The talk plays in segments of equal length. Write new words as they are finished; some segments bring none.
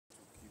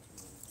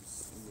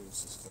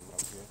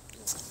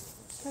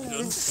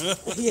Hello.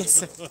 Yes,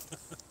 sir.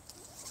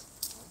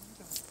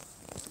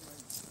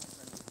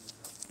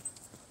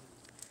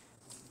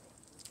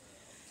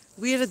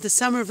 We're at the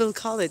Somerville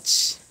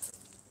College.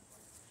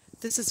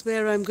 This is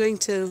where I'm going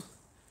to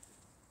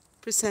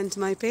present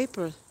my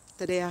paper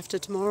the day after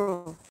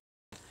tomorrow.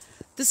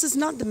 This is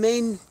not the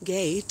main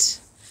gate,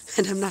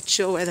 and I'm not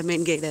sure where the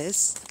main gate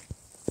is.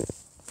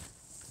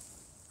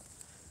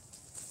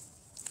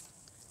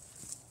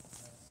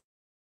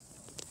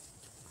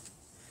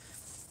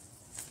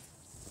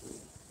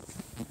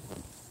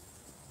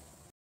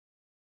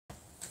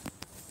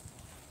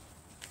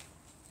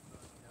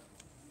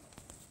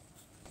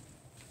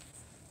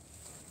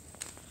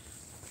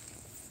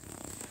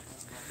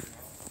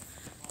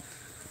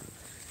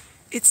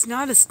 It's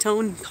not a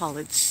stone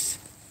college.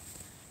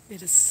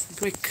 It is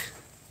brick.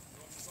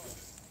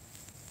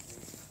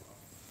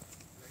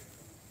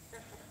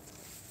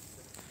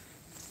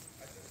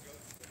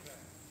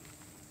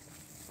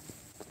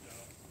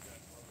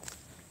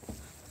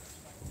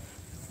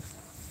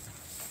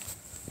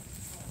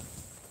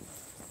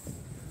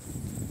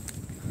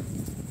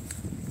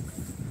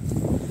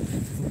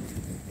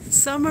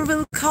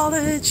 Somerville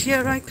College,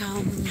 here I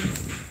come.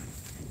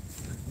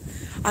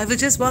 I will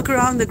just walk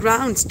around the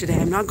grounds today.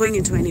 I'm not going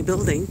into any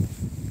building.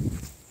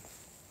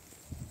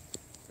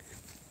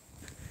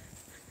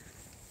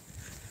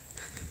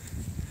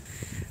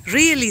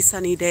 Really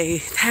sunny day,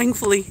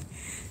 thankfully.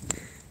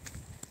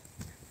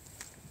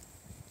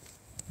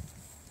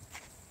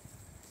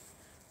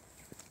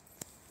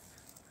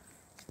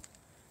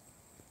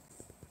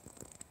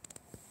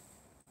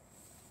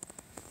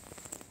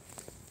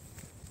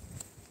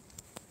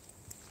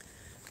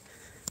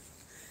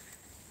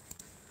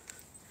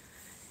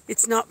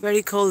 It's not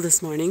very cold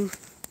this morning,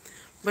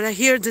 but I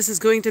hear this is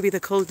going to be the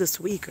coldest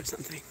week or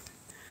something.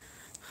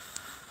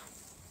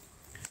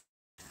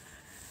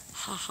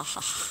 Ha ha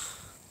ha.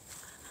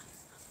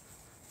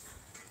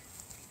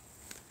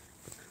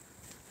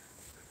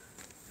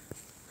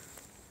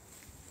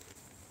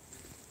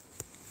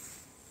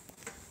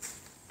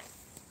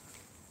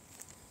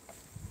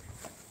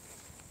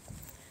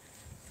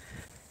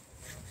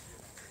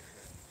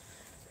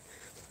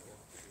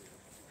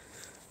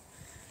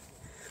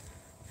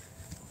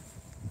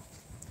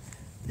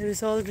 There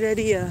is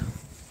already a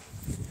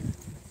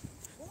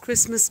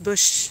Christmas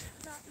bush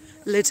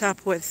lit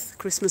up with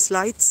Christmas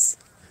lights.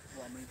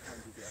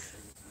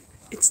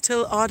 It's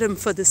still autumn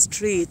for this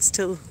tree. It's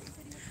still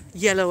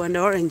yellow and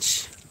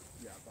orange.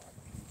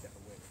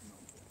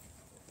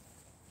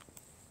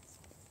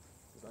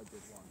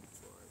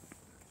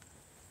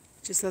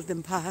 Just let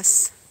them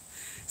pass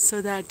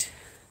so that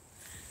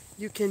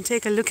you can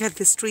take a look at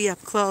this tree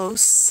up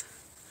close.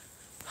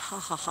 Ha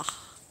ha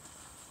ha.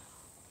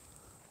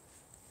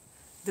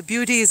 The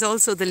beauty is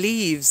also the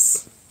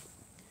leaves.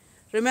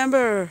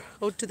 Remember,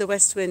 Ode to the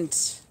West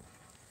Wind.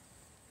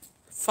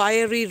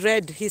 Fiery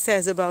red, he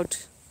says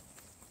about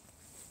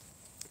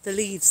the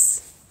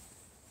leaves.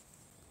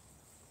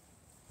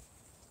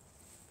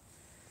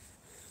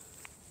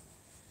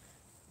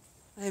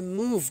 I am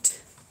moved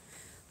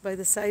by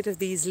the sight of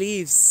these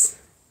leaves,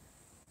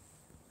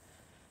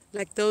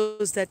 like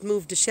those that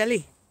moved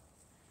Shelley.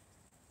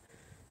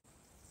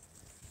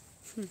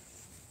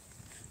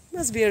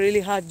 Must be a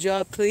really hard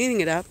job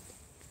cleaning it up.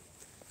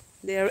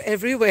 They are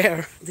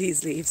everywhere,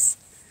 these leaves.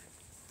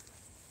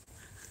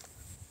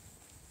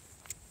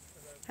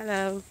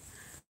 Hello.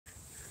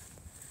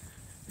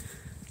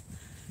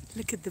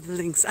 Look at the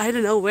buildings. I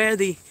don't know where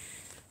the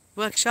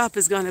workshop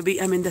is going to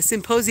be. I mean, the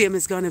symposium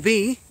is going to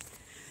be.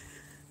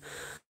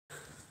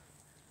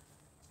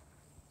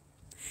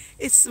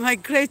 It's my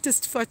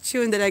greatest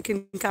fortune that I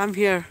can come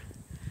here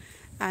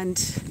and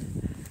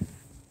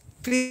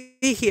be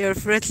here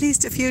for at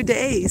least a few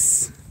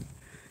days.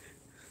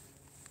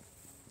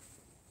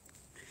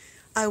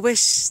 I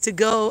wish to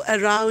go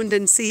around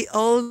and see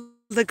all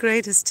the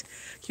greatest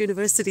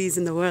universities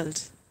in the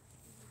world.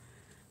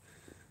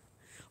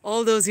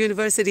 All those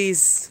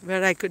universities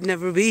where I could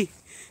never be.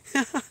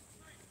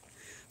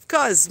 Of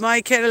course,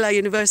 my Kerala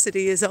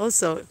University is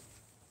also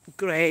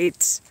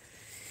great.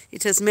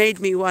 It has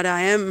made me what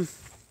I am.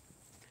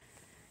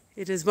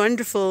 It is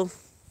wonderful.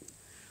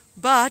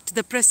 But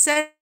the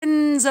presence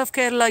of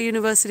Kerala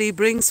University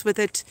brings with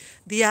it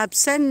the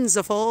absence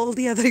of all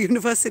the other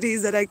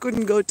universities that I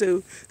couldn't go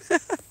to.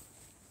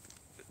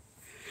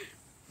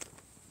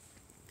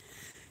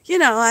 You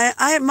know,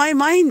 my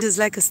mind is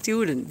like a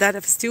student, that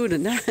of a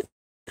student.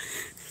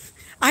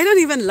 I don't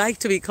even like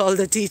to be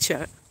called a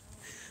teacher.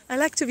 I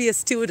like to be a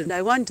student.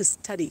 I want to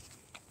study.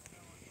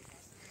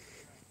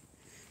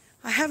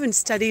 I haven't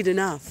studied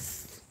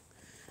enough.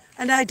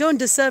 And I don't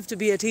deserve to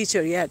be a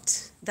teacher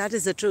yet. That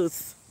is the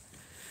truth.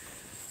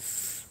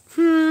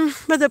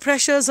 But the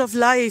pressures of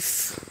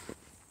life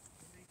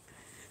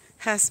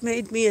has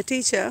made me a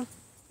teacher.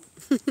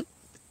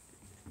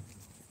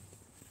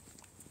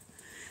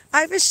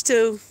 I wish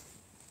to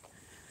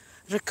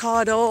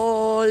record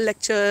all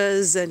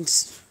lectures and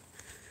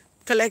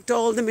collect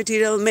all the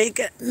material, make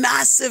a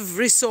massive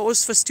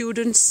resource for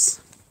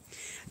students,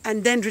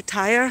 and then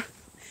retire,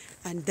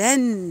 and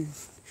then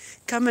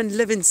come and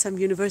live in some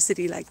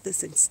university like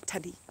this and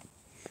study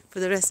for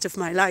the rest of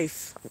my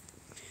life.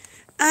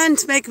 And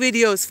make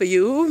videos for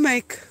you,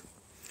 make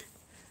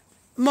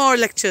more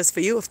lectures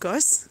for you, of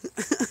course.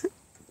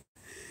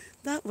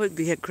 That would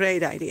be a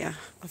great idea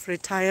of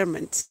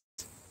retirement.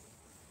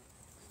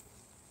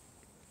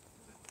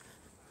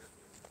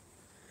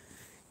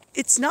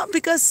 It's not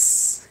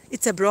because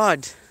it's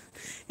abroad.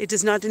 It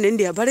is not in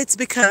India, but it's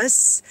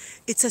because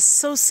it's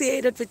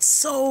associated with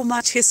so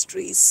much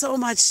history, so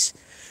much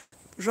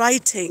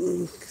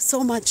writing,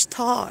 so much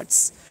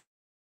thoughts,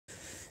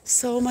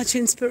 so much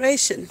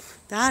inspiration.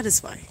 That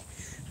is why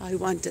I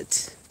wanted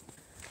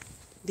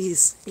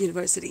these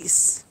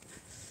universities.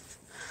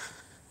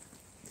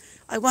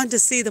 I want to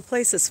see the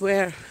places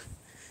where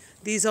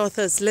these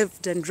authors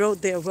lived and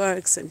wrote their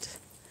works and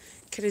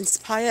get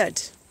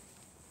inspired.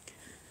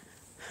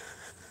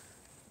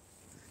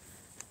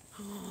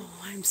 Oh,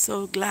 I'm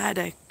so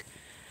glad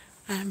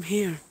I'm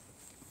here.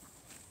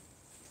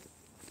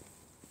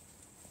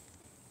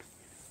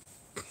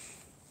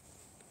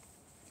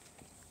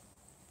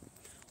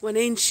 One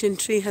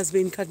ancient tree has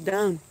been cut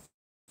down.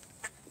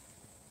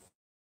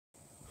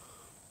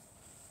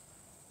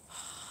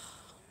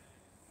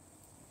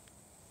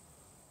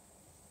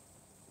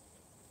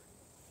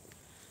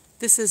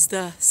 This is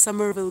the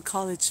Somerville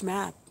College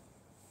map.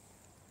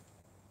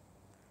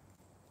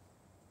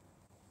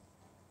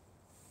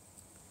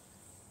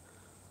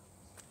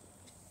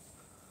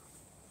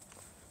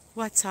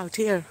 What's out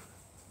here?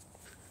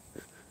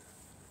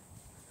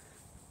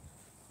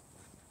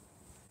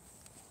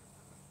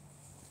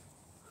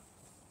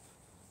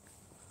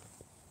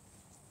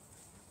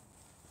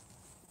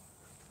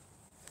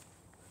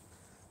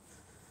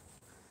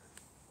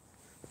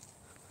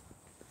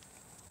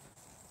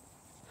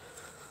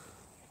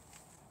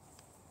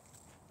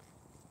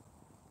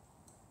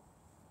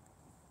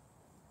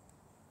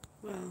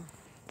 Well,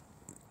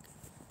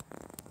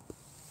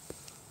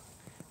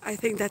 I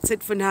think that's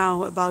it for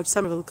now about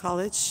Somerville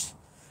College.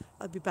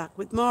 I'll be back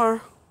with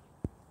more.